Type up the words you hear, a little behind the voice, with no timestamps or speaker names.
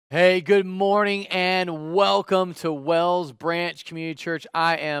Hey, good morning and welcome to Wells Branch Community Church.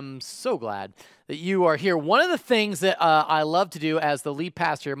 I am so glad that you are here. One of the things that I love to do as the lead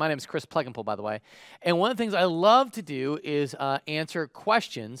pastor, my name is Chris Pleganpool, by the way, and one of the things I love to do is answer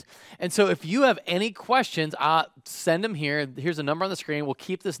questions. And so if you have any questions, send them here. Here's a number on the screen. We'll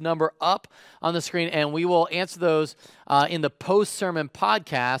keep this number up on the screen, and we will answer those in the post-sermon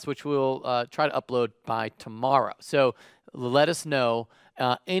podcast, which we'll try to upload by tomorrow. So let us know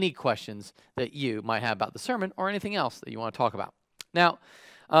any questions that you might have about the sermon or anything else that you want to talk about. Now,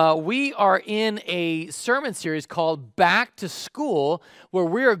 we are in a sermon series called Back to School, where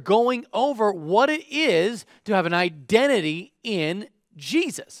we are going over what it is to have an identity in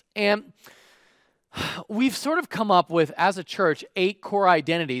Jesus. And we've sort of come up with, as a church, 8 core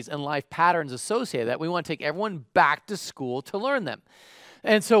identities and life patterns associated with that. We want to take everyone back to school to learn them.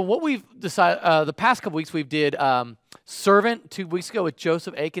 And so what we've decided, the past couple weeks, we did Servant 2 weeks ago with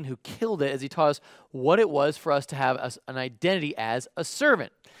Joseph Aiken, who killed it as he taught us what it was for us to have an identity as a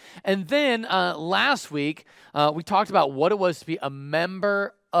servant. And then last week, we talked about what it was to be a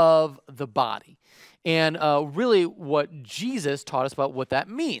member of the body, and really what Jesus taught us about what that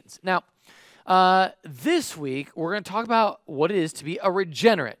means. Now, this week, we're going to talk about what it is to be a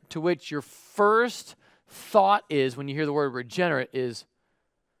regenerate, to which your first thought is, when you hear the word regenerate, is,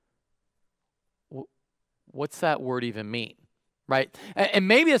 what's that word even mean, right? And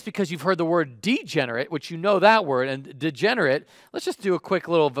maybe that's because you've heard the word degenerate, which you know that word, and degenerate. Let's just do a quick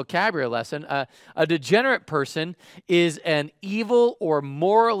little vocabulary lesson. A degenerate person is an evil or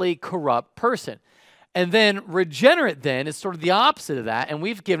morally corrupt person. And then regenerate then is sort of the opposite of that, and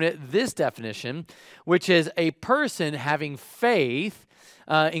we've given it this definition, which is a person having faith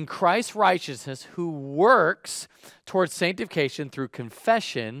in Christ's righteousness who works towards sanctification through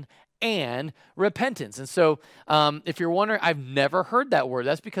confession and repentance. And so if you're wondering, I've never heard that word.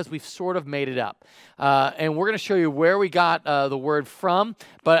 That's because we've sort of made it up. And we're going to show you where we got the word from,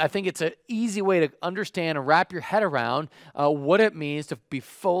 but I think it's an easy way to understand and wrap your head around what it means to be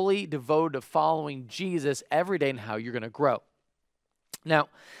fully devoted to following Jesus every day and how you're going to grow. Now,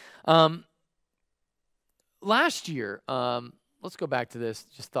 last year, let's go back to this.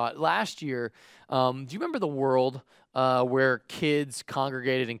 Just thought, last year, do you remember the world where kids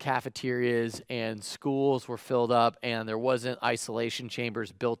congregated in cafeterias and schools were filled up and there wasn't isolation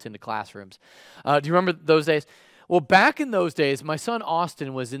chambers built into classrooms? Do you remember those days? Well, back in those days, my son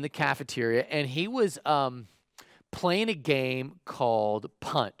Austin was in the cafeteria and he was playing a game called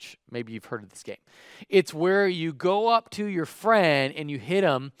Punch. Maybe you've heard of this game. It's where you go up to your friend and you hit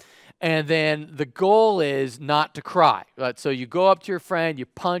him, and then the goal is not to cry. Right? So you go up to your friend, you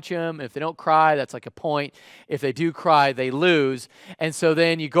punch them. If they don't cry, that's like a point. If they do cry, they lose. And so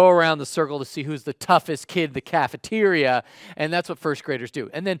then you go around the circle to see who's the toughest kid in the cafeteria, and that's what first graders do.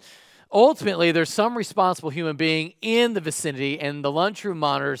 And then ultimately, there's some responsible human being in the vicinity, and the lunchroom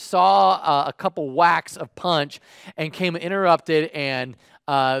monitor saw a couple whacks of punch and came and interrupted, and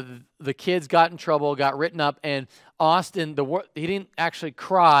the kids got in trouble, got written up, and Austin, he didn't actually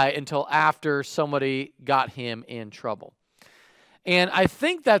cry until after somebody got him in trouble. And I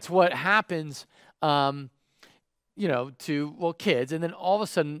think that's what happens, to kids. And then all of a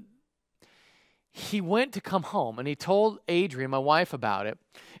sudden, he went to come home, and he told Adrian, my wife, about it,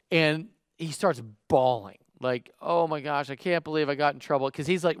 and he starts bawling. Like, oh my gosh, I can't believe I got in trouble, because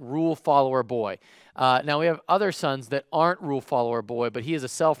he's like rule follower boy. Now we have other sons that aren't rule follower boy, but he is a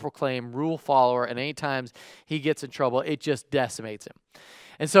self-proclaimed rule follower, and anytime he gets in trouble, it just decimates him.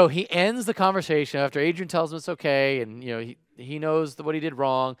 And so he ends the conversation after Adrian tells him it's okay, and he knows what he did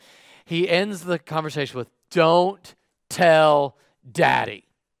wrong. He ends the conversation with, "Don't tell Daddy."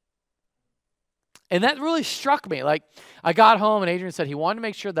 And that really struck me. Like, I got home and Adrian said he wanted to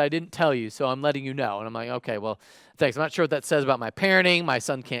make sure that I didn't tell you, so I'm letting you know. And I'm like, okay, well, thanks. I'm not sure what that says about my parenting. My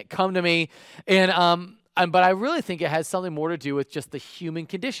son can't come to me. But I really think it has something more to do with just the human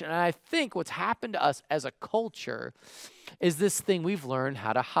condition. And I think what's happened to us as a culture is this thing we've learned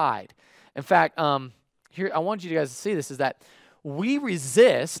how to hide. In fact, here, I want you guys to see this, is that we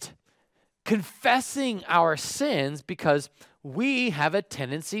resist confessing our sins because we have a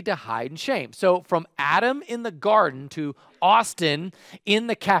tendency to hide in shame. So from Adam in the garden to Austin in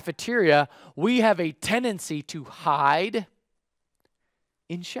the cafeteria, we have a tendency to hide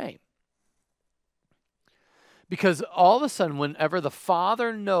in shame. Because all of a sudden, whenever the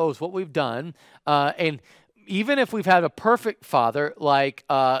Father knows what we've done, and even if we've had a perfect father like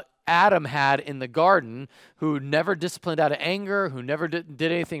Adam had in the garden, who never disciplined out of anger, who never did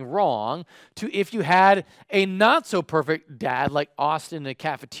anything wrong, to if you had a not-so-perfect dad like Austin in the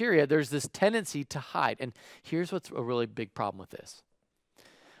cafeteria, there's this tendency to hide. And here's what's a really big problem with this.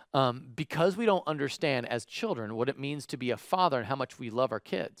 because we don't understand as children what it means to be a father and how much we love our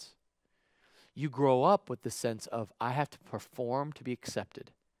kids. You grow up with the sense of, I have to perform to be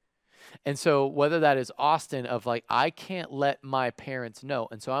accepted. And so whether that is Austin of like, I can't let my parents know,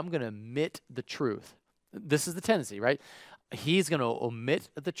 and so I'm going to omit the truth. This is the tendency, right? He's going to omit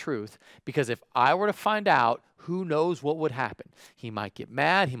the truth because if I were to find out, who knows what would happen? He might get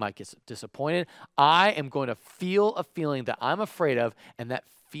mad. He might get disappointed. I am going to feel a feeling that I'm afraid of, and that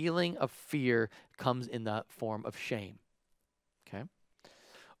feeling of fear comes in the form of shame. Okay?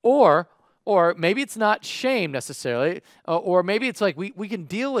 Or maybe it's not shame necessarily, or maybe it's like we can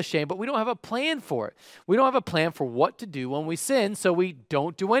deal with shame, but we don't have a plan for it. We don't have a plan for what to do when we sin, so we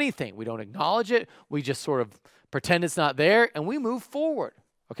don't do anything. We don't acknowledge it. We just sort of pretend it's not there, and we move forward,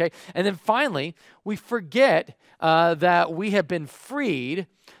 okay? And then finally, we forget that we have been freed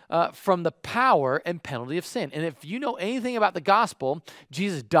from the power and penalty of sin. And if you know anything about the gospel,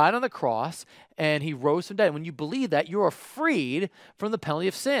 Jesus died on the cross, and he rose from dead. And when you believe that, you are freed from the penalty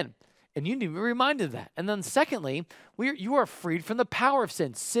of sin. And you need to be reminded of that. And then secondly, you are freed from the power of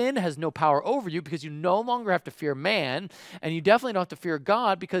sin. Sin has no power over you because you no longer have to fear man, and you definitely don't have to fear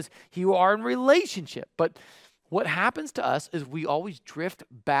God because you are in relationship. But what happens to us is we always drift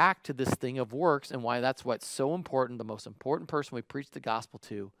back to this thing of works, and that's why it's so important. The most important person we preach the gospel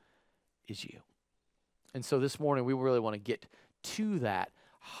to is you. And so this morning, we really want to get to that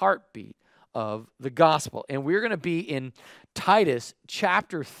heartbeat of the gospel. And we're going to be in Titus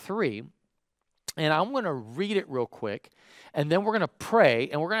chapter 3, and I'm going to read it real quick, and then we're going to pray,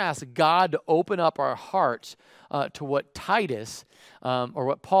 and we're going to ask God to open up our hearts to what Titus, or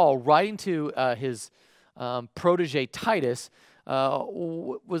what Paul, writing to his protege Titus,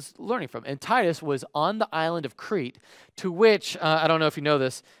 was learning from. And Titus was on the island of Crete, to which, I don't know if you know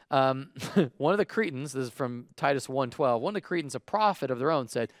this, one of the Cretans, this is from Titus 1:12, one of the Cretans, a prophet of their own,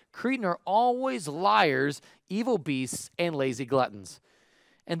 said, Cretan are always liars, evil beasts, and lazy gluttons.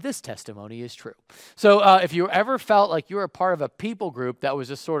 And this testimony is true. So if you ever felt like you were a part of a people group that was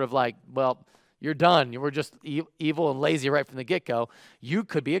just sort of like, well, you're done. You were just evil and lazy right from the get-go. You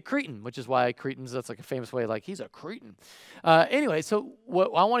could be a Cretan, which is why Cretans, that's like a famous way, like, he's a Cretan. Anyway, so what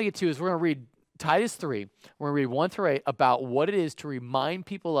I want to get to is we're going to read Titus 3. We're going to read 1 through 8 about what it is to remind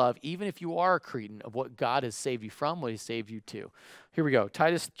people of, even if you are a Cretan, of what God has saved you from, what he saved you to. Here we go.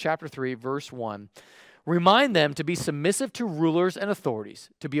 Titus chapter 3, verse 1. Remind them to be submissive to rulers and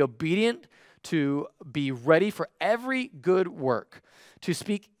authorities, to be obedient, to be ready for every good work, to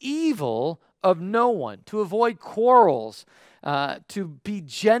speak evil of no one, to avoid quarrels, to be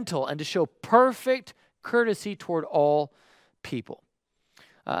gentle, and to show perfect courtesy toward all people.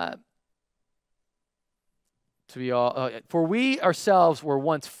 For we ourselves were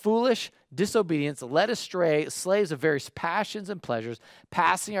once foolish, disobedient, led astray, slaves of various passions and pleasures,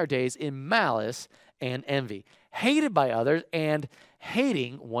 passing our days in malice and envy, hated by others and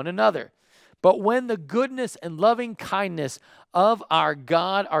hating one another. But when the goodness and loving kindness of our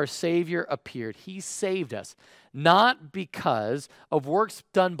God, our Savior, appeared, he saved us, not because of works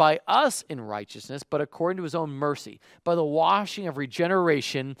done by us in righteousness, but according to his own mercy, by the washing of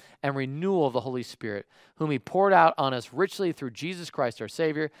regeneration and renewal of the Holy Spirit, whom he poured out on us richly through Jesus Christ our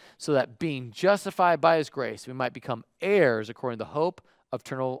Savior, so that being justified by his grace, we might become heirs according to the hope of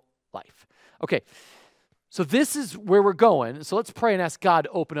eternal life. Okay. So this is where we're going. So let's pray and ask God to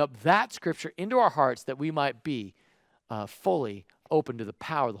open up that scripture into our hearts that we might be fully open to the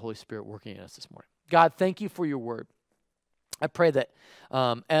power of the Holy Spirit working in us this morning. God, thank you for your word. I pray that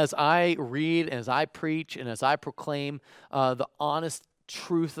as I read and as I preach and as I proclaim the honest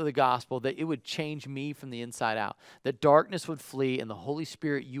truth of the gospel, that it would change me from the inside out, that darkness would flee and the Holy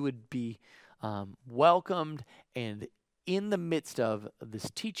Spirit, you would be welcomed and in the midst of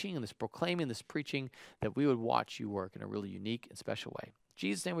this teaching and this proclaiming, this preaching, that we would watch you work in a really unique and special way. In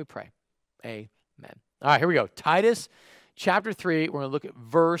Jesus' name we pray. Amen. All right, here we go. Titus chapter 3, we're going to look at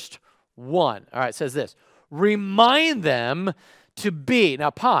verse 1. All right, it says this. Remind them to be. Now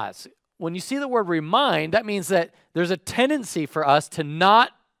pause. When you see the word remind, that means that there's a tendency for us to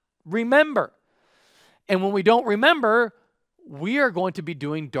not remember. And when we don't remember, we are going to be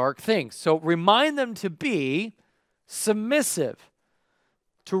doing dark things. So remind them to be submissive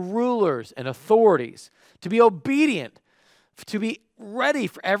to rulers and authorities, to be obedient, to be ready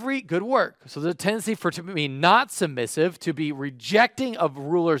for every good work. So there's a tendency to be not submissive, to be rejecting of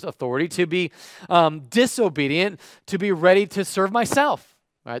rulers' authority, to be disobedient, to be ready to serve myself.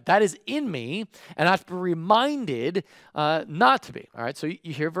 All right, that is in me, and I have to be reminded not to be. All right, so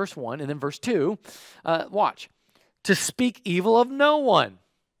you hear verse 1, and then verse 2, watch. To speak evil of no one.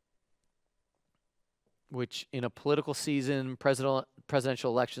 which in a political season,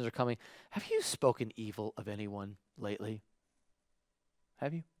 presidential elections are coming. Have you spoken evil of anyone lately?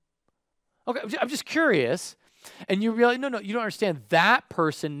 Have you? Okay, I'm just curious. And you realize, no, you don't understand. That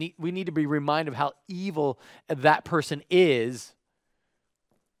person, we need to be reminded of how evil that person is.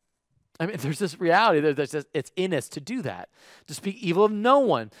 I mean, there's this reality, it's in us to do that, to speak evil of no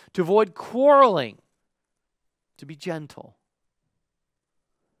one, to avoid quarreling, to be gentle,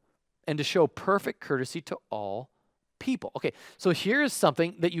 and to show perfect courtesy to all people. Okay, so here's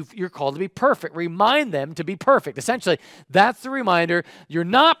something that you're called to be perfect. Remind them to be perfect. Essentially, that's the reminder. You're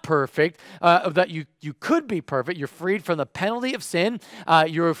not perfect, that you could be perfect. You're freed from the penalty of sin.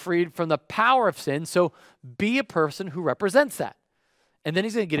 You're freed from the power of sin. So be a person who represents that. And then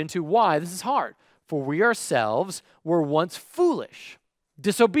he's going to get into why this is hard. For we ourselves were once foolish,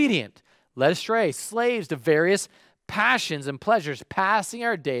 disobedient, led astray, slaves to various passions and pleasures, passing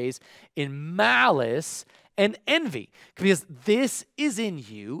our days in malice and envy. Because this is in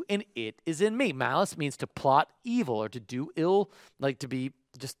you and it is in me. Malice means to plot evil or to do ill, like to be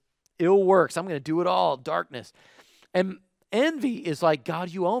just ill works. I'm going to do it all, darkness. And envy is like, God,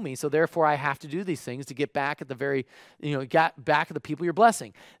 you owe me, so therefore I have to do these things to get back at back at the people you're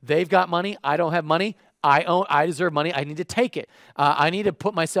blessing. They've got money. I don't have money. I deserve money. I need to take it. I need to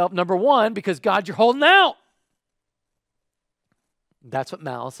put myself number one because, God, you're holding out. That's what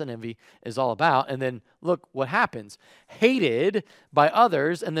malice and envy is all about. And then look what happens. Hated by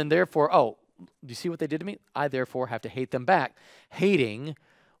others, and then therefore, do you see what they did to me? I therefore have to hate them back. Hating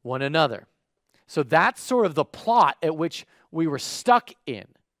one another. So that's sort of the plot at which we were stuck in.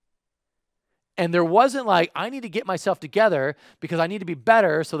 And there wasn't like, I need to get myself together because I need to be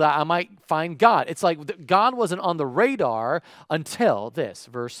better so that I might find God. It's like God wasn't on the radar until this,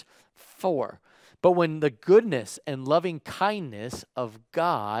 verse 4. But when the goodness and loving kindness of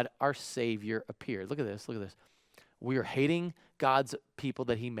God, our Savior, appeared. Look at this. We are hating God's people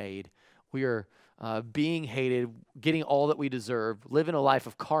that he made. We are being hated, getting all that we deserve, living a life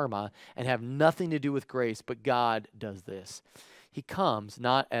of karma, and have nothing to do with grace, but God does this. He comes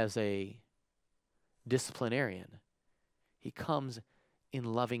not as a disciplinarian. He comes in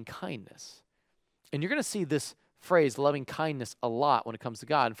loving kindness. And you're going to see this phrase, loving kindness, a lot when it comes to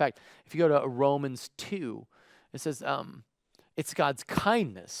God. In fact, if you go to Romans 2, it says it's God's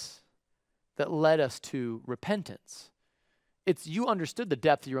kindness that led us to repentance. It's you understood the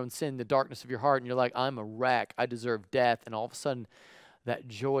depth of your own sin, the darkness of your heart, and you're like, I'm a wreck. I deserve death. And all of a sudden, that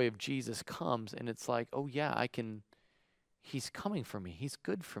joy of Jesus comes, and it's like, oh yeah, he's coming for me. He's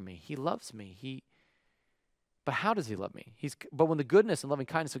good for me. He loves me. But how does he love me? But when the goodness and loving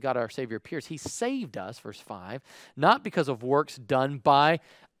kindness of God our Savior appears, he saved us, verse 5, not because of works done by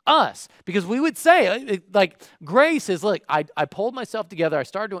us. Because we would say, like, grace is, look, I pulled myself together, I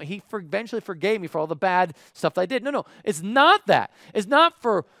started doing, he eventually forgave me for all the bad stuff that I did. No, it's not that. It's not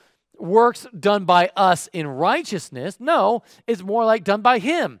for works done by us in righteousness. No, it's more like done by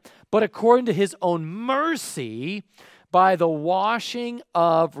him. But according to his own mercy, by the washing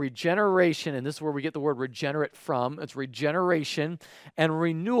of regeneration, and this is where we get the word regenerate from. It's regeneration and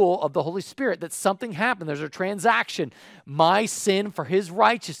renewal of the Holy Spirit, that something happened. There's a transaction. My sin for his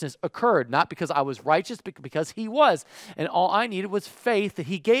righteousness occurred, not because I was righteous, but because he was. And all I needed was faith that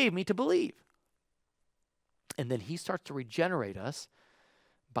he gave me to believe. And then he starts to regenerate us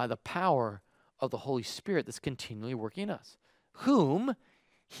by the power of the Holy Spirit that's continually working in us, whom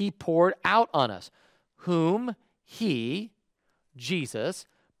he poured out on us, whom he, Jesus,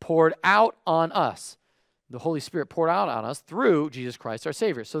 poured out on us. The Holy Spirit poured out on us through Jesus Christ our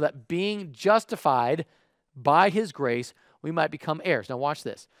Savior, so that being justified by his grace, we might become heirs. Now watch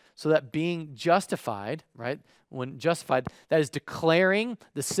this. So that being justified, right, when justified, that is declaring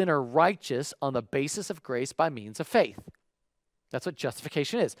the sinner righteous on the basis of grace by means of faith. That's what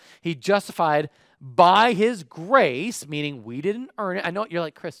justification is. He justified by his grace, meaning we didn't earn it. I know you're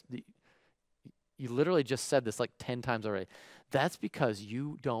like, Chris, you literally just said this like 10 times already. That's because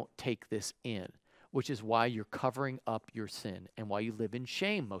you don't take this in, which is why you're covering up your sin and why you live in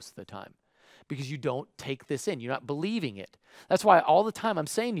shame most of the time, because you don't take this in. You're not believing it. That's why all the time I'm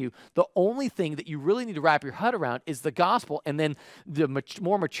saying to you, the only thing that you really need to wrap your head around is the gospel. And then the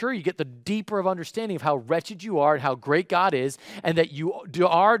more mature you get, the deeper of understanding of how wretched you are and how great God is, and that you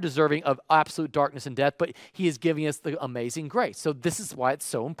are deserving of absolute darkness and death, but he is giving us the amazing grace. So this is why it's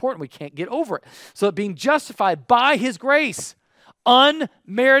so important. We can't get over it. So that being justified by his grace,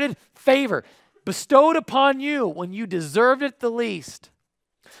 unmerited favor, bestowed upon you when you deserved it the least,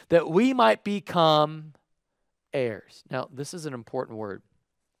 that we might become heirs. Now, this is an important word.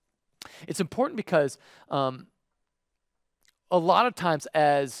 It's important because a lot of times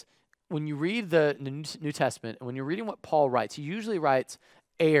as when you read the New Testament, and when you're reading what Paul writes, he usually writes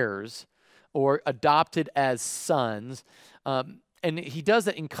heirs or adopted as sons. And he does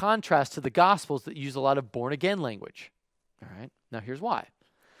that in contrast to the Gospels that use a lot of born-again language. All right, now here's why.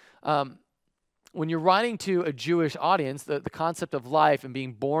 When you're writing to a Jewish audience, the concept of life and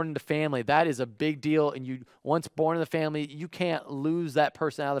being born into family, that is a big deal. And you once born in the family, you can't lose that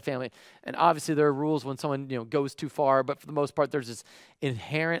person out of the family. And obviously there are rules when someone goes too far, but for the most part, there's this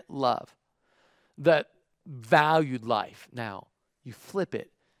inherent love that valued life. Now, you flip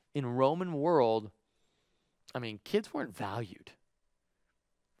it. In Roman world, I mean, kids weren't valued.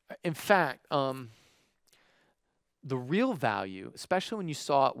 In fact, the real value, especially when you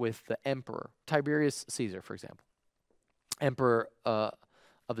saw it with the emperor, Tiberius Caesar, for example, emperor of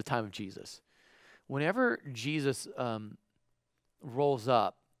the time of Jesus. Whenever Jesus rolls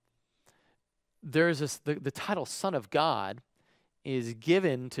up, there's the title Son of God is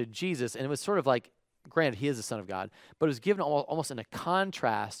given to Jesus, and it was sort of like, granted, he is the Son of God, but it was given almost in a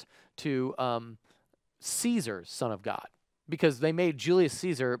contrast to Caesar's Son of God, because they made Julius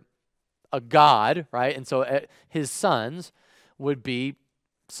Caesar a god, right? And so his sons would be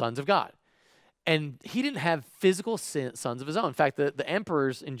sons of God. And he didn't have physical sons of his own. In fact, the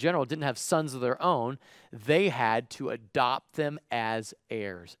emperors in general didn't have sons of their own. They had to adopt them as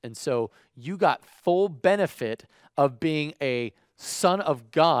heirs. And so you got full benefit of being a son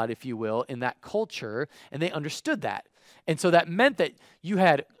of God, if you will, in that culture, and they understood that. And so that meant that you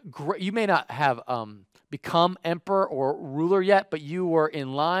may not have become emperor or ruler yet, but you were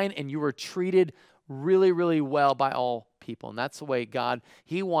in line and you were treated really, really well by all people. And that's the way God,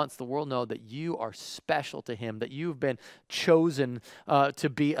 he wants the world to know that you are special to him, that you've been chosen to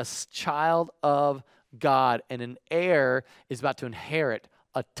be a child of God, and an heir is about to inherit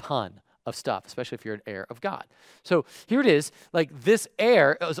a ton of stuff, especially if you're an heir of God. So here it is, like this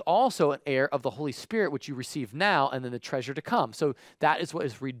heir is also an heir of the Holy Spirit, which you receive now, and then the treasure to come. So that is what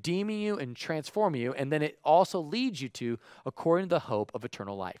is redeeming you and transforming you, and then it also leads you to according to the hope of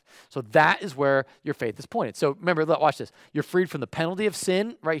eternal life. So that is where your faith is pointed. So remember, watch this. You're freed from the penalty of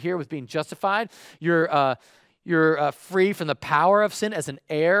sin right here with being justified. You're free from the power of sin as an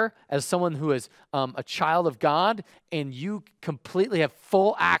heir, as someone who is a child of God, and you completely have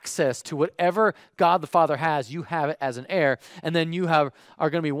full access to whatever God the Father has. You have it as an heir, and then you are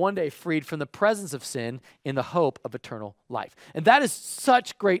going to be one day freed from the presence of sin in the hope of eternal life. And that is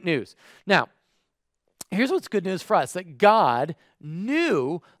such great news. Now, here's what's good news for us, that God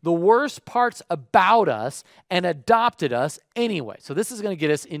knew the worst parts about us and adopted us anyway. So this is going to get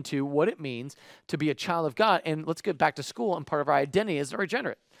us into what it means to be a child of God. And let's get back to school, and part of our identity is a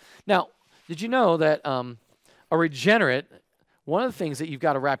regenerate. Now, did you know that a regenerate, one of the things that you've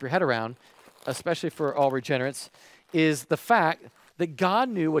got to wrap your head around, especially for all regenerates, is the fact that God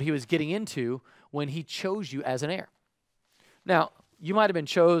knew what he was getting into when he chose you as an heir. Now, you might have been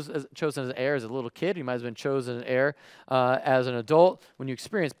chosen as an heir as a little kid. You might have been chosen as an heir as an adult when you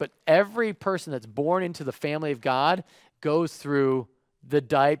experience. But every person that's born into the family of God goes through the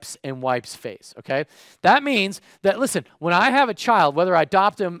dipes and wipes phase, okay? That means that, listen, when I have a child, whether I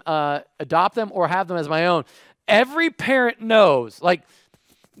adopt them or have them as my own, every parent knows, like,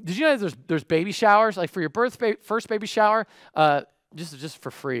 did you know there's baby showers? Like for your first baby shower, just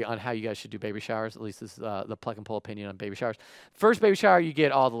for free on how you guys should do baby showers. At least this is the plug and pull opinion on baby showers. First baby shower, you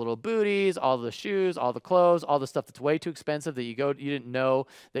get all the little booties, all the shoes, all the clothes, all the stuff that's way too expensive that you didn't know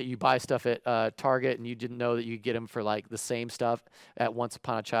that you buy stuff at Target, and you didn't know that you could get them for like the same stuff at Once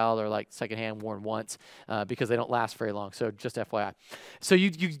Upon a Child, or like secondhand worn once, because they don't last very long. So just FYI. So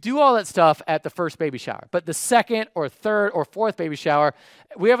you do all that stuff at the first baby shower. But the second or third or fourth baby shower,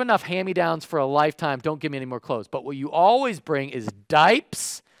 we have enough hand-me-downs for a lifetime. Don't give me any more clothes. But what you always bring is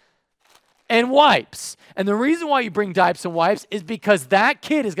dipes and wipes. And the reason why you bring dipes and wipes is because that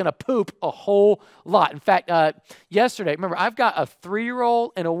kid is going to poop a whole lot. In fact, yesterday, remember, I've got a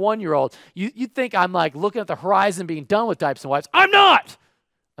 3-year-old and a 1-year-old. You think I'm like looking at the horizon being done with dipes and wipes. I'm not.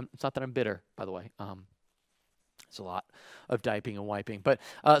 It's not that I'm bitter, by the way. It's a lot of diping and wiping. But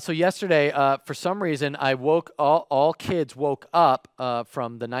so yesterday, for some reason, I all kids woke up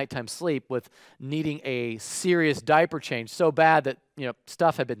from the nighttime sleep with needing a serious diaper change, so bad that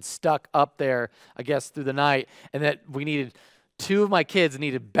stuff had been stuck up there, I guess, through the night, and that two of my kids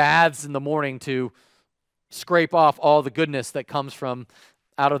needed baths in the morning to scrape off all the goodness that comes from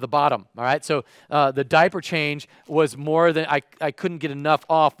out of the bottom, all right? So the diaper change was more than, I couldn't get enough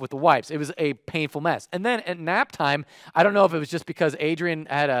off with the wipes. It was a painful mess. And then at nap time, I don't know if it was just because Adrian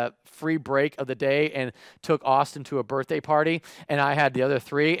had a free break of the day and took Austin to a birthday party, and I had the other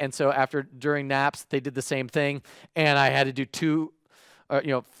 3. And so during naps, they did the same thing, and I had to do 2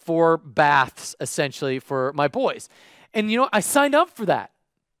 4 baths essentially for my boys. And I signed up for that.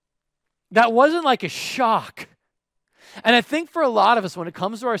 That wasn't like a shock. And I think for a lot of us, when it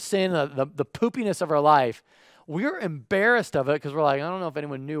comes to our sin, the poopiness of our life, we're embarrassed of it because we're like, I don't know if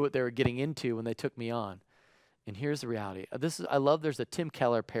anyone knew what they were getting into when they took me on. And here's the reality. There's a Tim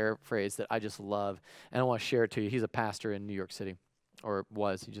Keller paraphrase that I just love, and I want to share it to you. He's a pastor in New York City, or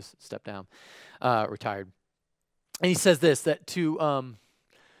was. He just stepped down, retired. And he says this, that to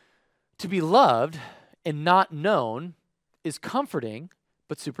be loved and not known is comforting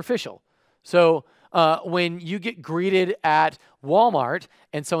but superficial. So when you get greeted at Walmart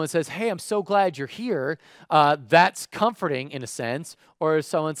and someone says, hey, I'm so glad you're here, that's comforting in a sense. Or if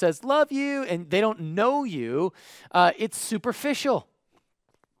someone says, love you, and they don't know you, it's superficial.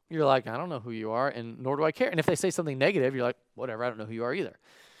 You're like, I don't know who you are, and nor do I care. And if they say something negative, you're like, whatever, I don't know who you are either.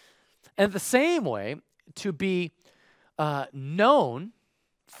 And the same way, to be known,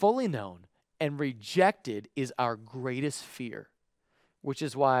 fully known, and rejected is our greatest fear, which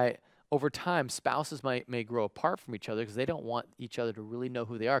is why over time, spouses may grow apart from each other because they don't want each other to really know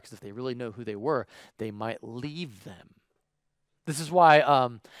who they are, because if they really know who they were, they might leave them. This is why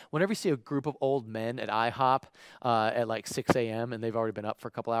whenever you see a group of old men at IHOP at like 6 a.m. and they've already been up for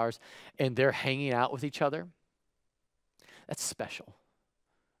a couple hours and they're hanging out with each other, that's special.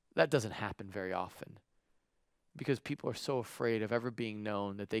 That doesn't happen very often because people are so afraid of ever being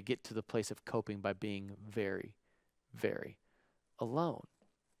known that they get to the place of coping by being very, very alone.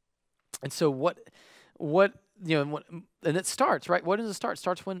 And so and it starts, right? What does it start? It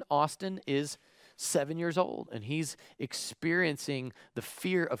starts when Austin is 7 years old and he's experiencing the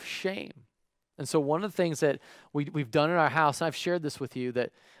fear of shame. And so one of the things that we've done in our house, and I've shared this with you,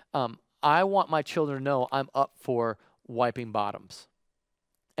 that I want my children to know I'm up for wiping bottoms.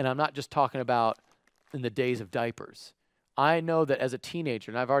 And I'm not just talking about in the days of diapers. I know that as a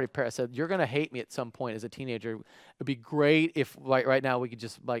teenager, and I've already said, you're going to hate me at some point as a teenager. It'd be great if right now we could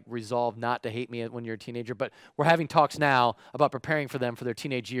just resolve not to hate me when you're a teenager, but we're having talks now about preparing for them for their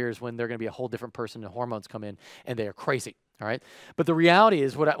teenage years when they're going to be a whole different person and hormones come in and they are crazy, all right? But the reality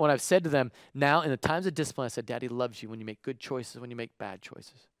is when I've said to them now in the times of discipline, I said, Daddy loves you when you make good choices, when you make bad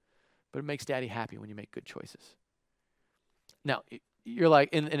choices. But it makes Daddy happy when you make good choices. Now, you're like,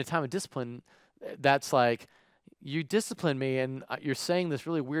 in a time of discipline, that's like, you discipline me, and you're saying this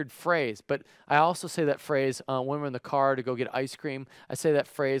really weird phrase, but I also say that phrase when we're in the car to go get ice cream. I say that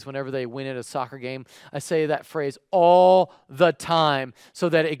phrase whenever they win at a soccer game. I say that phrase all the time so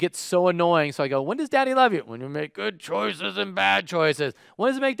that it gets so annoying. So I go, when does Daddy love you? When you make good choices and bad choices.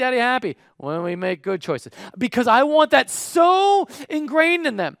 When does it make Daddy happy? When we make good choices. Because I want that so ingrained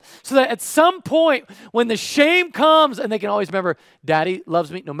in them so that at some point when the shame comes, and they can always remember, Daddy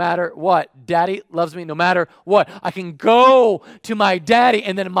loves me no matter what. Daddy loves me no matter what. I can go to my daddy,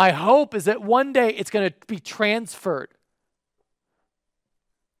 and then my hope is that one day it's going to be transferred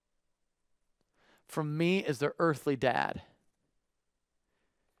from me as their earthly dad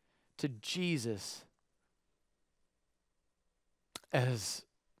to Jesus as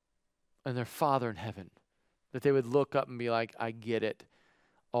and their Father in heaven. That they would look up and be like, I get it.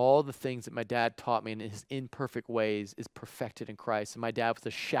 All the things that my dad taught me in his imperfect ways is perfected in Christ. And my dad was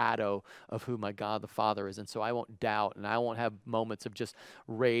the shadow of who my God the Father is. And so I won't doubt, and I won't have moments of just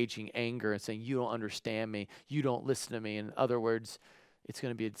raging anger and saying, you don't understand me. You don't listen to me. In other words, it's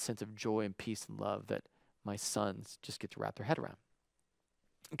going to be a sense of joy and peace and love that my sons just get to wrap their head around.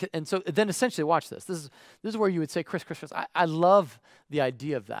 And so then essentially, watch this. This is where you would say, Chris, I love the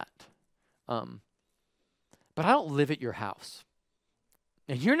idea of that. But I don't live at your house.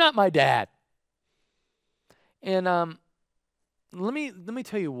 And you're not my dad. And let me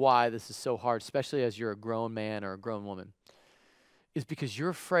tell you why this is so hard, especially as you're a grown man or a grown woman, is because you're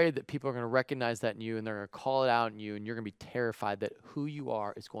afraid that people are going to recognize that in you and they're going to call it out in you, and you're going to be terrified that who you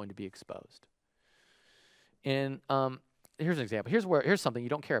are is going to be exposed. And here's an example. Here's something you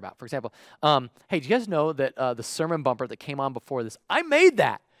don't care about. For example, hey, do you guys know that the sermon bumper that came on before this, I made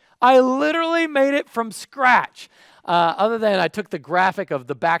that. I literally made it from scratch. Other than I took the graphic of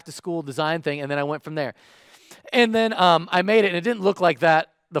the back to school design thing, and then I went from there. And then I made it, and it didn't look like that,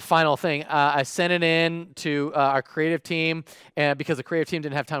 the final thing. I sent it in to our creative team, and because the creative team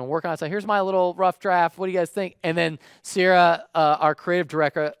didn't have time to work on it, so here's my little rough draft. What do you guys think? And then Sierra, our creative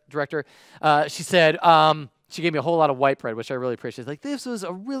director, she said, she gave me a whole lot of white bread, which I really appreciate. She's like, this was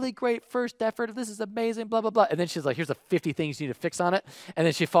a really great first effort. This is amazing, blah, blah, blah. And then she's like, here's the 50 things you need to fix on it. And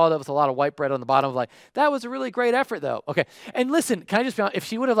then she followed up with a lot of white bread on the bottom of like, that was a really great effort, though. Okay. And listen, can I just be honest? If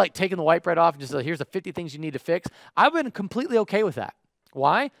she would have taken the white bread off and just said, here's the 50 things you need to fix, I would have been completely okay with that.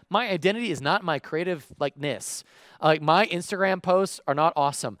 Why? My identity is not my creative likeness. Like my Instagram posts are not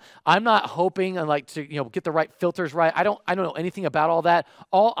awesome. I'm not hoping and like to get the right filters right. I don't know anything about all that.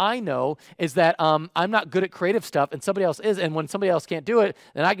 All I know is that I'm not good at creative stuff and somebody else is. And when somebody else can't do it,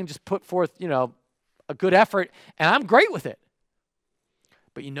 then I can just put forth a good effort and I'm great with it.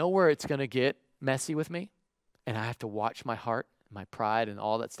 But you know where it's going to get messy with me, and I have to watch my heart, my pride, and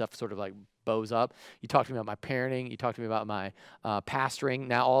all that stuff sort of like bows up. You talk to me about my parenting. You talk to me about my pastoring.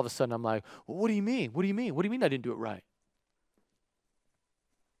 Now all of a sudden I'm like, well, what do you mean? What do you mean? What do you mean I didn't do it right?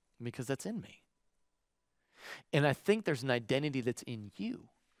 Because that's in me. And I think there's an identity that's in you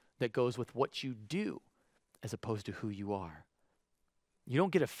that goes with what you do as opposed to who you are. You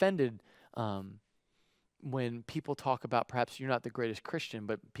don't get offended when people talk about perhaps you're not the greatest Christian,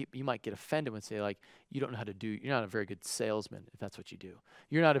 but you might get offended when say like, you don't know how to do, you're not a very good salesman if that's what you do.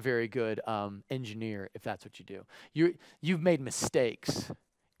 You're not a very good engineer if that's what you do. You've made mistakes.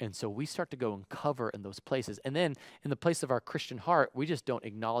 And so we start to go and cover in those places. And then in the place of our Christian heart, we just don't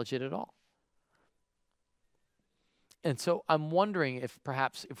acknowledge it at all. And so I'm wondering if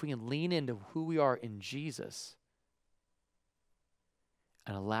perhaps if we can lean into who we are in Jesus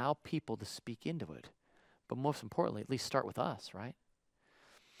and allow people to speak into it. But most importantly, at least start with us, right?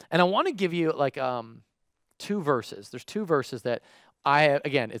 And I want to give you like 2 verses. There's 2 verses that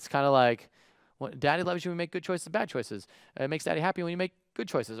again, it's kind of like, Daddy loves you when you make good choices and bad choices. It makes Daddy happy when you make good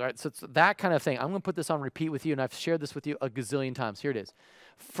choices, all right? So it's that kind of thing. I'm going to put this on repeat with you, and I've shared this with you a gazillion times. Here it is.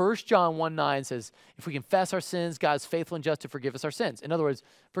 1 John 1:9 says, if we confess our sins, God is faithful and just to forgive us our sins. In other words,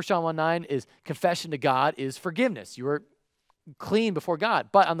 1 John 1:9 is confession to God is forgiveness. You are clean before God.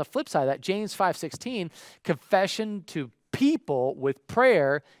 But on the flip side of that, James 5:16, confession to people with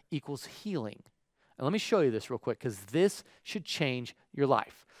prayer equals healing. And let me show you this real quick because this should change your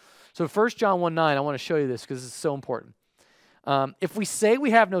life. So 1 John 1:9, I want to show you this because it's so important. If we say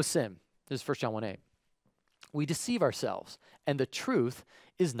we have no sin, this is 1 John 1:8, we deceive ourselves and the truth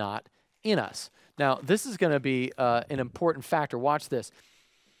is not in us. Now, this is going to be an important factor. Watch this.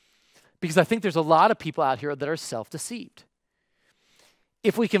 Because I think there's a lot of people out here that are self-deceived.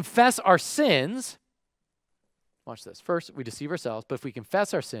 If we confess our sins, watch this. First, we deceive ourselves, but if we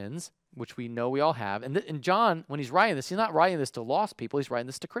confess our sins, which we know we all have, and John, when he's writing this, he's not writing this to lost people, he's writing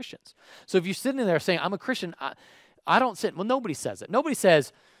this to Christians. So if you're sitting there saying, I'm a Christian, I don't sin. Well, nobody says it. Nobody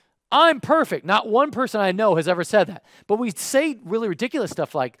says, I'm perfect. Not one person I know has ever said that. But we say really ridiculous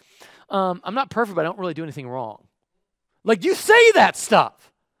stuff like, I'm not perfect, but I don't really do anything wrong. Like, you say that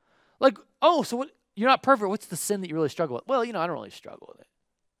stuff. Like, oh, so what? You're not perfect. What's the sin that you really struggle with? Well, I don't really struggle with it.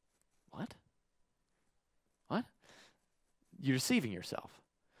 What? You're deceiving yourself.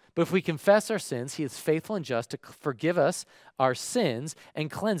 But if we confess our sins, he is faithful and just to forgive us our sins and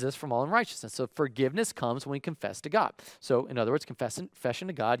cleanse us from all unrighteousness. So forgiveness comes when we confess to God. So in other words, confession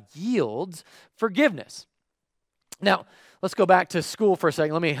to God yields forgiveness. Now, let's go back to school for a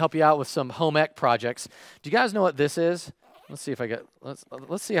second. Let me help you out with some home ec projects. Do you guys know what this is? Let's see if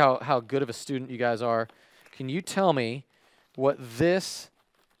let's see how good of a student you guys are. Can you tell me what this,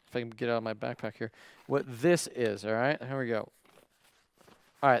 if I can get out of my backpack here, what this is, all right? Here we go.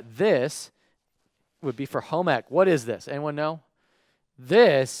 All right, this would be for home ec. What is this? Anyone know?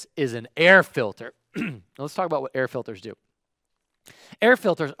 This is an air filter. Let's talk about what air filters do. Air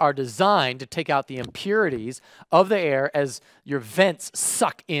filters are designed to take out the impurities of the air as your vents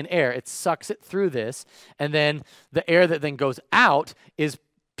suck in air. It sucks it through this, and then the air that then goes out is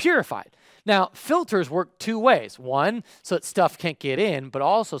purified. Now, filters work 2 ways. One, so that stuff can't get in, but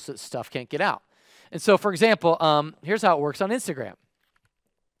also so that stuff can't get out. And so, for example, here's how it works on Instagram.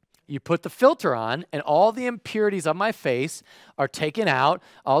 You put the filter on, and all the impurities of my face are taken out.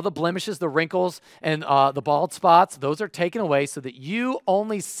 All the blemishes, the wrinkles, and the bald spots, those are taken away so that you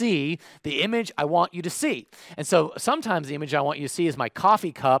only see the image I want you to see. And so sometimes the image I want you to see is my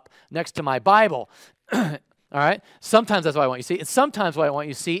coffee cup next to my Bible. All right? Sometimes that's what I want you to see. And sometimes what I want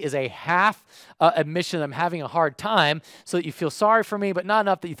you to see is a half admission that I'm having a hard time so that you feel sorry for me, but not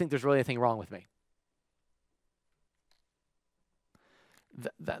enough that you think there's really anything wrong with me.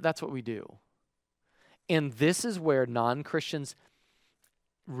 That's what we do. And this is where non-Christians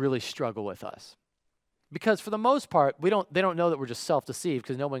really struggle with us. Because for the most part, they don't know that we're just self-deceived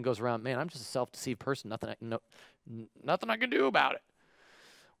because no one goes around, man, I'm just a self-deceived person. Nothing I can do about it.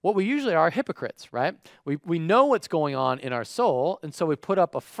 What we usually are hypocrites, right? We know what's going on in our soul, and so we put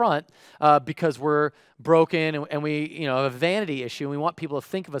up a front because we're broken and we have a vanity issue, and we want people to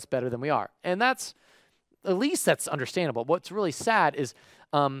think of us better than we are. And at least that's understandable. What's really sad is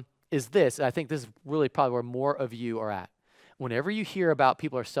this. I think this is really probably where more of you are at. Whenever you hear about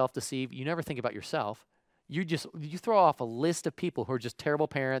people are self-deceived, you never think about yourself. You throw off a list of people who are just terrible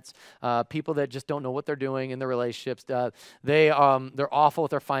parents, people that just don't know what they're doing in their relationships. They're awful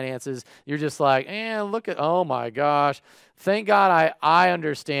with their finances. You're just like, oh my gosh, thank God I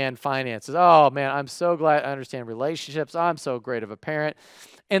understand finances. Oh man, I'm so glad I understand relationships. I'm so great of a parent.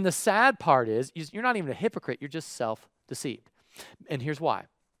 And the sad part is you're not even a hypocrite. You're just self-deceived. And here's why.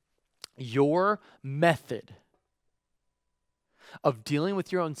 Your method of dealing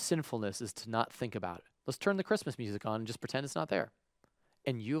with your own sinfulness is to not think about it. Let's turn the Christmas music on and just pretend it's not there.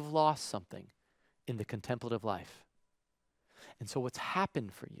 And you've lost something in the contemplative life. And so what's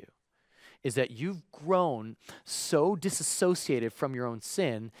happened for you is that you've grown so disassociated from your own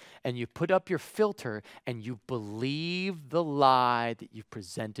sin, and you put up your filter and you believe the lie that you've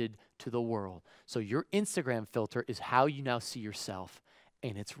presented to the world. So your Instagram filter is how you now see yourself,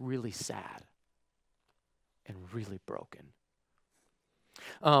 and it's really sad and really broken.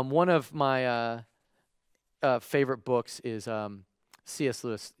 One of my favorite books is C.S.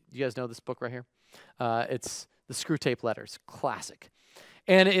 Lewis. You guys know this book right here? It's The Screwtape Letters, classic.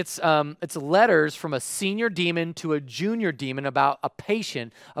 And it's letters from a senior demon to a junior demon about a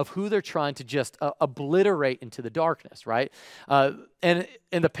patient of who they're trying to just obliterate into the darkness, right? And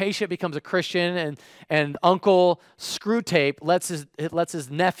the patient becomes a Christian, and Uncle Screwtape lets his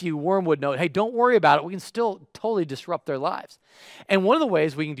nephew Wormwood know, hey, don't worry about it. We can still totally disrupt their lives. And one of the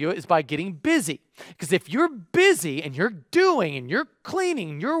ways we can do it is by getting busy. Because if you're busy and you're doing and you're cleaning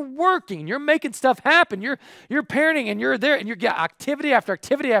and you're working and you're making stuff happen, you're parenting and you're there and you get activity after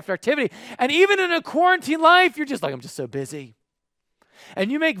activity after activity, and even in a quarantine life, you're just like, I'm just so busy.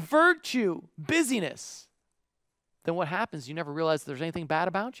 And you make virtue busyness. Then what happens? You never realize there's anything bad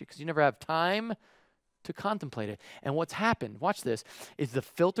about you because you never have time to contemplate it. And what's happened, watch this, is the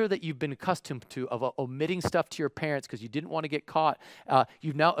filter that you've been accustomed to of omitting stuff to your parents because you didn't want to get caught,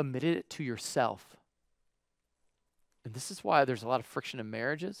 you've now omitted it to yourself. And this is why there's a lot of friction in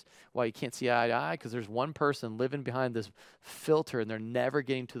marriages, why you can't see eye to eye, because there's one person living behind this filter and they're never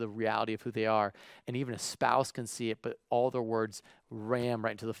getting to the reality of who they are. And even a spouse can see it, but all their words ram right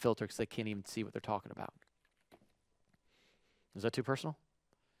into the filter because they can't even see what they're talking about. Is that too personal?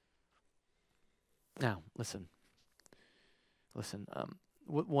 Now, listen.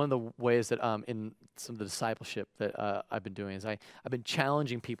 One of the ways that in some of the discipleship that I've been doing is I've been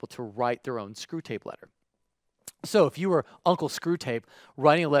challenging people to write their own Screwtape letter. So if you were Uncle Screwtape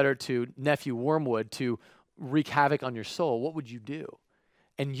writing a letter to nephew Wormwood to wreak havoc on your soul, what would you do?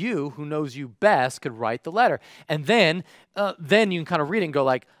 And you, who knows you best, could write the letter. And then you can kind of read it and go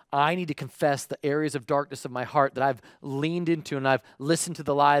like, I need to confess the areas of darkness of my heart that I've leaned into and I've listened to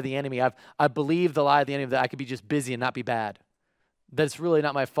the lie of the enemy. I believe the lie of the enemy that I could be just busy and not be bad. That it's really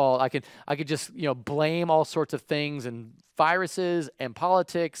not my fault. I could just blame all sorts of things and viruses and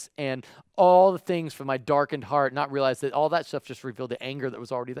politics and all the things from my darkened heart, not realize that all that stuff just revealed the anger that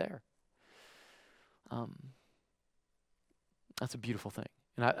was already there. That's a beautiful thing.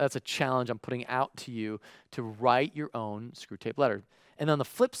 And that's a challenge I'm putting out to you to write your own Screwtape letter. And on the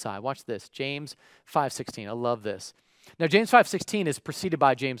flip side, watch this, James 5:16. I love this. Now, James 5:16 is preceded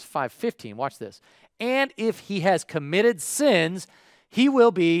by James 5:15. Watch this. And if he has committed sins, he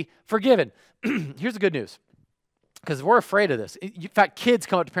will be forgiven. Here's the good news, because we're afraid of this. In fact, kids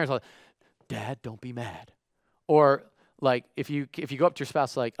come up to parents like, Dad, don't be mad. Or like if you go up to your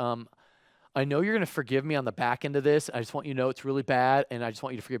spouse like, I know you're going to forgive me on the back end of this. I just want you to know it's really bad, and I just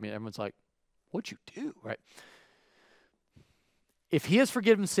want you to forgive me. And everyone's like, what'd you do, right? If he has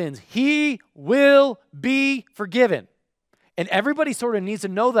forgiven sins, he will be forgiven. And everybody sort of needs to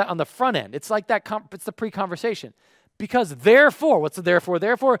know that on the front end. It's like that, it's the pre-conversation. Because therefore, what's the therefore?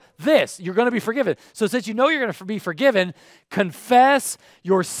 Therefore, this, you're going to be forgiven. So since you know you're going to be forgiven, confess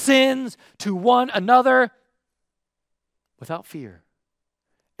your sins to one another without fear.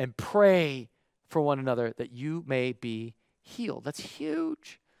 And pray for one another that you may be healed. That's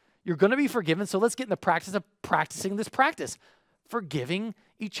huge. You're going to be forgiven, so let's get in the practice of practicing this practice. Forgiving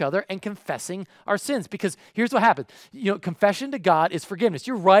each other and confessing our sins. Because here's what happens. Confession to God is forgiveness.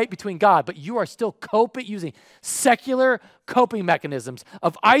 You're right between God, but you are still using secular coping mechanisms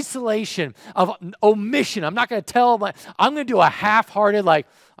of isolation, of omission. I'm not going to I'm going to do a half-hearted, I'm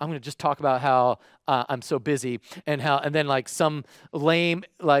going to just talk about how I'm so busy and then like some lame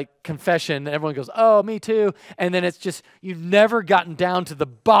confession and everyone goes, oh, me too. And then it's just, you've never gotten down to the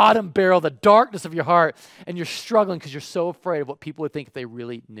bottom barrel, the darkness of your heart, and you're struggling because you're so afraid of what people would think if they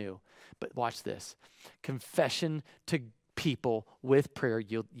really knew. But watch this. Confession to people with prayer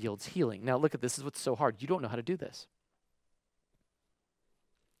yields healing. Now look at this is what's so hard. You don't know how to do this.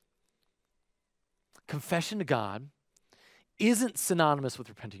 Confession to God isn't synonymous with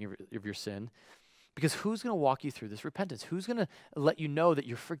repenting of your sin. Because who's going to walk you through this repentance? Who's going to let you know that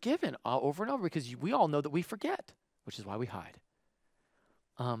you're forgiven over and over? Because we all know that we forget, which is why we hide.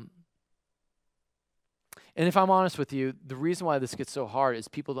 And if I'm honest with you, the reason why this gets so hard is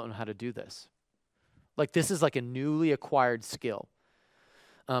people don't know how to do this. Like this is like a newly acquired skill.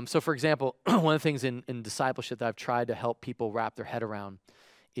 So for example, one of the things in discipleship that I've tried to help people wrap their head around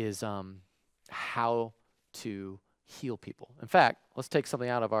is how to heal people. In fact, let's take something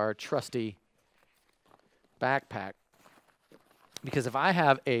out of our trusty backpack. Because if I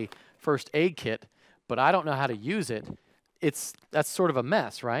have a first aid kit, but I don't know how to use it, that's sort of a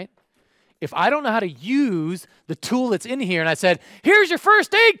mess, right? If I don't know how to use the tool that's in here and I said, here's your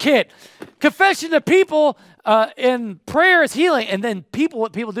first aid kit, confession to people and prayer is healing. And then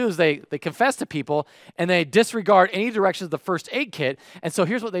what people do is they confess to people and they disregard any directions of the first aid kit. And so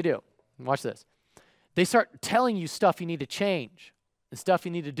here's what they do. Watch this. They start telling you stuff you need to change and stuff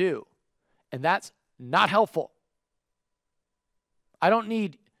you need to do. And that's not helpful. I don't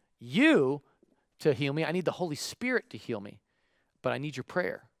need you to heal me. I need the Holy Spirit to heal me. But I need your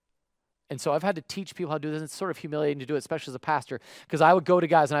prayer. And so I've had to teach people how to do this. It's sort of humiliating to do it, especially as a pastor, because I would go to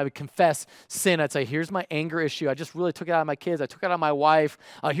guys and I would confess sin. I'd say, here's my anger issue. I just really took it out of my kids. I took it out of my wife.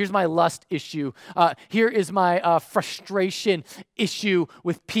 Here's my lust issue. Here is my frustration issue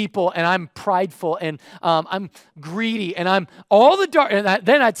with people, and I'm prideful, and I'm greedy, and I'm all the dark. And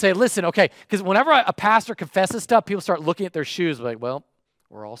then I'd say, listen, okay, because whenever a pastor confesses stuff, people start looking at their shoes like, well,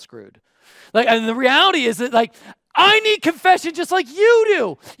 we're all screwed. Like, and the reality is that, like, I need confession just like you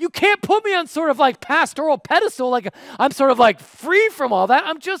do. You can't put me on sort of like pastoral pedestal, like I'm sort of like free from all that.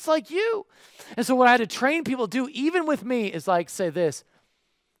 I'm just like you. And so what I had to train people to do, even with me, is like say this,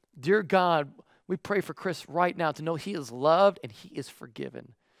 dear God, we pray for Chris right now to know he is loved and he is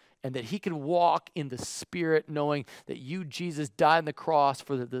forgiven. And that he can walk in the Spirit knowing that you, Jesus, died on the cross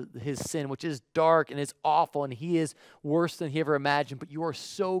for his sin, which is dark and is awful, and he is worse than he ever imagined. But you are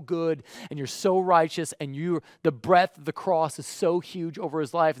so good, and you're so righteous, and the breadth of the cross is so huge over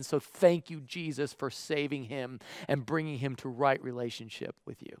his life. And so thank you, Jesus, for saving him and bringing him to right relationship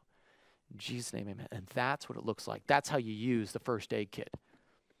with you. In Jesus' name, amen. And that's what it looks like. That's how you use the first aid kit.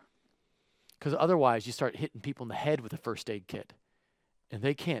 Because otherwise, you start hitting people in the head with the first aid kit. And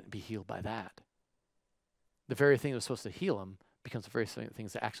they can't be healed by that. The very thing that was supposed to heal them becomes the very thing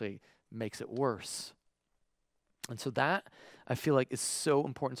that actually makes it worse. And so that, I feel like, is so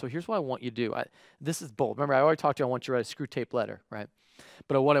important. So here's what I want you to do. This is bold. Remember, I already talked to you, I want you to write a screw tape letter, right?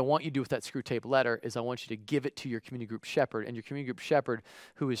 But what I want you to do with that screw tape letter is I want you to give it to your community group shepherd. And your community group shepherd,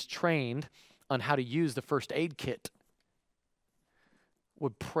 who is trained on how to use the first aid kit,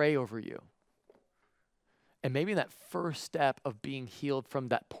 would pray over you. And maybe that first step of being healed from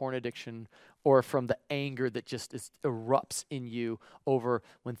that porn addiction or from the anger that just erupts in you over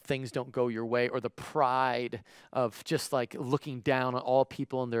when things don't go your way, or the pride of just like looking down on all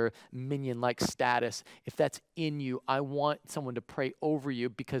people in their minion-like status, if that's in you, I want someone to pray over you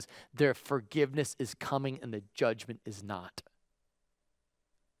because their forgiveness is coming and the judgment is not.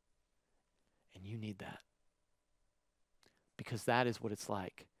 And you need that. Because that is what it's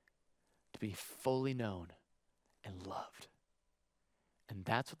like to be fully known and loved. And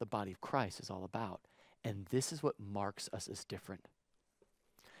that's what the body of Christ is all about. And this is what marks us as different.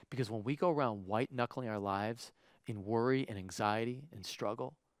 Because when we go around white-knuckling our lives in worry and anxiety and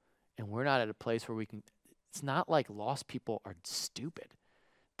struggle, and we're not at a place where we can, it's not like lost people are stupid.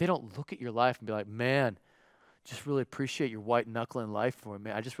 They don't look at your life and be like, man, just really appreciate your white-knuckling life for me,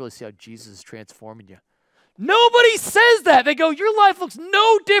 man. I just really see how Jesus is transforming you. Nobody says that. They go, your life looks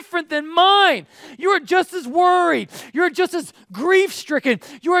no different than mine. You are just as worried. You're just as grief-stricken.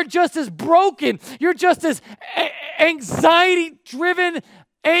 You are just as broken. You're just as anxiety-driven,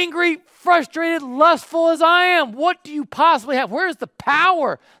 angry, frustrated, lustful as I am. What do you possibly have? Where's the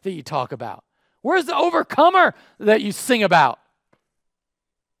power that you talk about? Where's the overcomer that you sing about?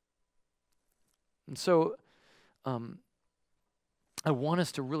 And so I want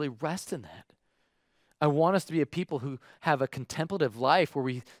us to really rest in that. I want us to be a people who have a contemplative life where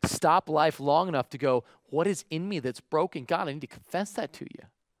we stop life long enough to go, what is in me that's broken? God, I need to confess that to you.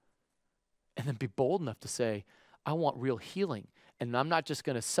 And then be bold enough to say, I want real healing. And I'm not just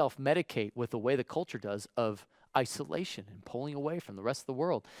going to self-medicate with the way the culture does of isolation and pulling away from the rest of the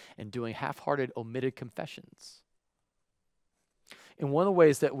world and doing half-hearted, omitted confessions. And one of the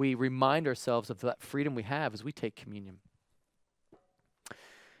ways that we remind ourselves of that freedom we have is we take communion.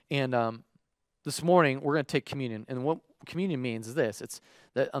 And this morning, we're going to take communion. And what communion means is this. It's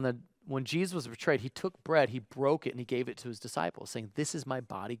that when Jesus was betrayed, he took bread, he broke it, and he gave it to his disciples, saying, this is my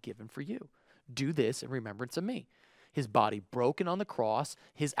body given for you. Do this in remembrance of me. his body broken on the cross,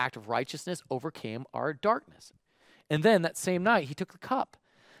 his act of righteousness overcame our darkness. And then that same night, he took the cup,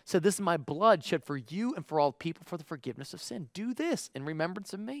 said, "This is my blood shed for you and for all people for the forgiveness of sin. Do this in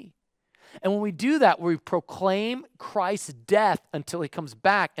remembrance of me." And when we do that, we proclaim Christ's death until he comes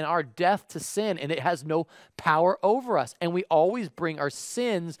back, and our death to sin, and it has no power over us. And we always bring our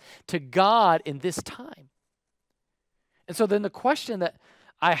sins to God in this time. And so then the question that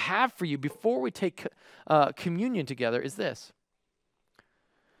I have for you before we take communion together is this: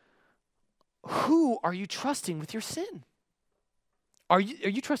 who are you trusting with your sin? Are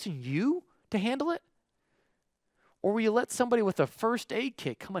you trusting you to handle it? Or will you let somebody with a first aid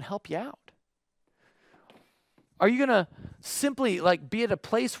kit come and help you out? Are you going to simply be at a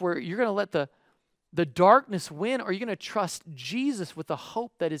place where you're going to let the darkness win, or are you going to trust Jesus with the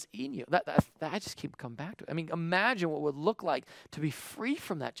hope that is in you? That I just keep coming back to it. I mean, imagine what it would look like to be free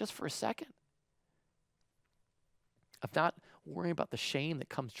from that just for a second. Of not worrying about the shame that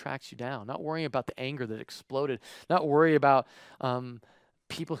tracks you down, not worrying about the anger that exploded, not worry about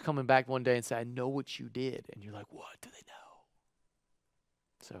people coming back one day and say, "I know what you did." And you're like, "What do they know?"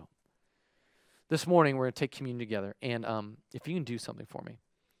 So this morning, we're going to take communion together. And if you can do something for me,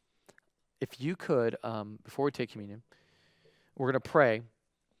 if you could, before we take communion, we're going to pray.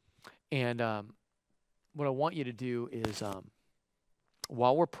 And what I want you to do is,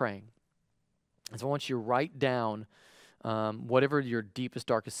 while we're praying, is I want you to write down whatever your deepest,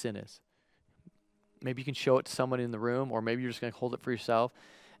 darkest sin is. Maybe you can show it to someone in the room, or maybe you're just going to hold it for yourself.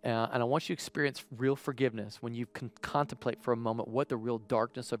 And I want you to experience real forgiveness when you can contemplate for a moment what the real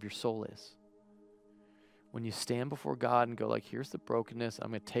darkness of your soul is. When you stand before God and go here's the brokenness. I'm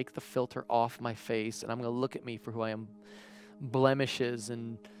going to take the filter off my face, and I'm going to look at me for who I am. Blemishes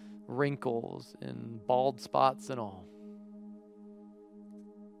and wrinkles and bald spots and all.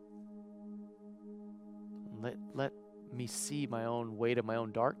 Let me see my own weight of my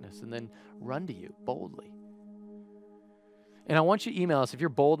own darkness, and then run to you boldly. And I want you to email us. If you're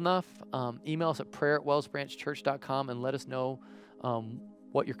bold enough, email us at prayer@wellsbranchchurch.com and let us know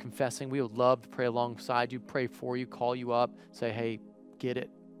what you're confessing. We would love to pray alongside you, pray for you, call you up, say, "Hey, get it,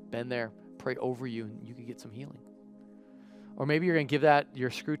 been there," pray over you, and you could get some healing. Or maybe you're going to give your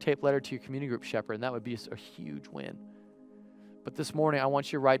screw tape letter to your community group shepherd, and that would be a huge win. But this morning, I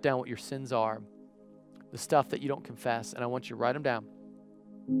want you to write down what your sins are, the stuff that you don't confess, and I want you to write them down.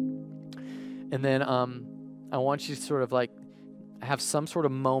 And then I want you to sort of have some sort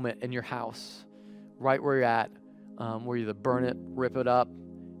of moment in your house, right where you're at, where you either burn it, rip it up,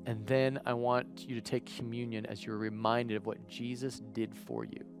 and then I want you to take communion as you're reminded of what Jesus did for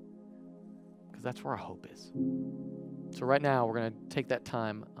you, because that's where our hope is. So right now, we're going to take that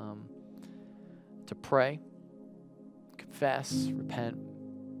time to pray, confess, repent,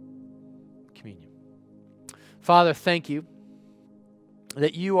 communion. Father, thank you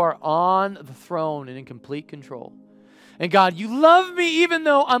that you are on the throne and in complete control. And God, you love me even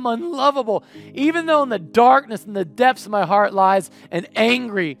though I'm unlovable, even though in the darkness and the depths of my heart lies an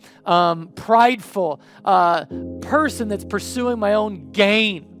angry, prideful person that's pursuing my own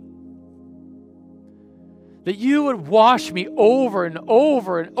gain. That you would wash me over and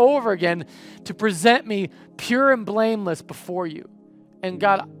over and over again to present me pure and blameless before you. And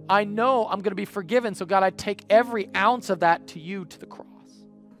God, I know I'm going to be forgiven. So God, I take every ounce of that to you, to the cross.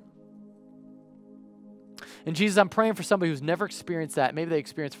 And Jesus, I'm praying for somebody who's never experienced that. Maybe they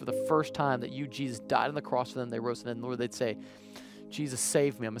experienced for the first time that you, Jesus, died on the cross for them. They rose, and then, Lord, they'd say, "Jesus,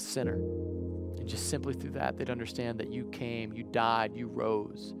 save me. I'm a sinner." And just simply through that, they'd understand that you came, you died, you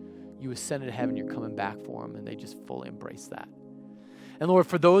rose, you ascended to heaven, you're coming back for them, and they just fully embrace that. And Lord,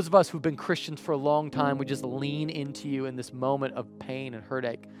 for those of us who've been Christians for a long time, we just lean into you in this moment of pain and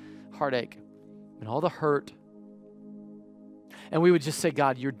heartache, and all the hurt. And we would just say,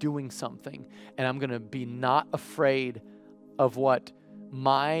 "God, you're doing something, and I'm going to be not afraid of what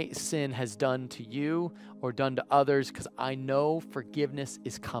my sin has done to you or done to others, because I know forgiveness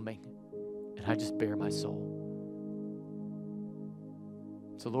is coming, and I just bear my soul."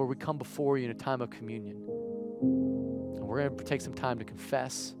 So Lord, we come before you in a time of communion, and we're going to take some time to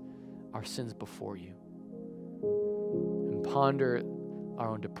confess our sins before you and ponder our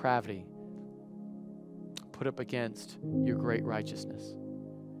own depravity, put up against your great righteousness.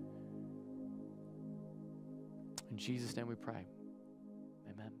 In Jesus' name we pray.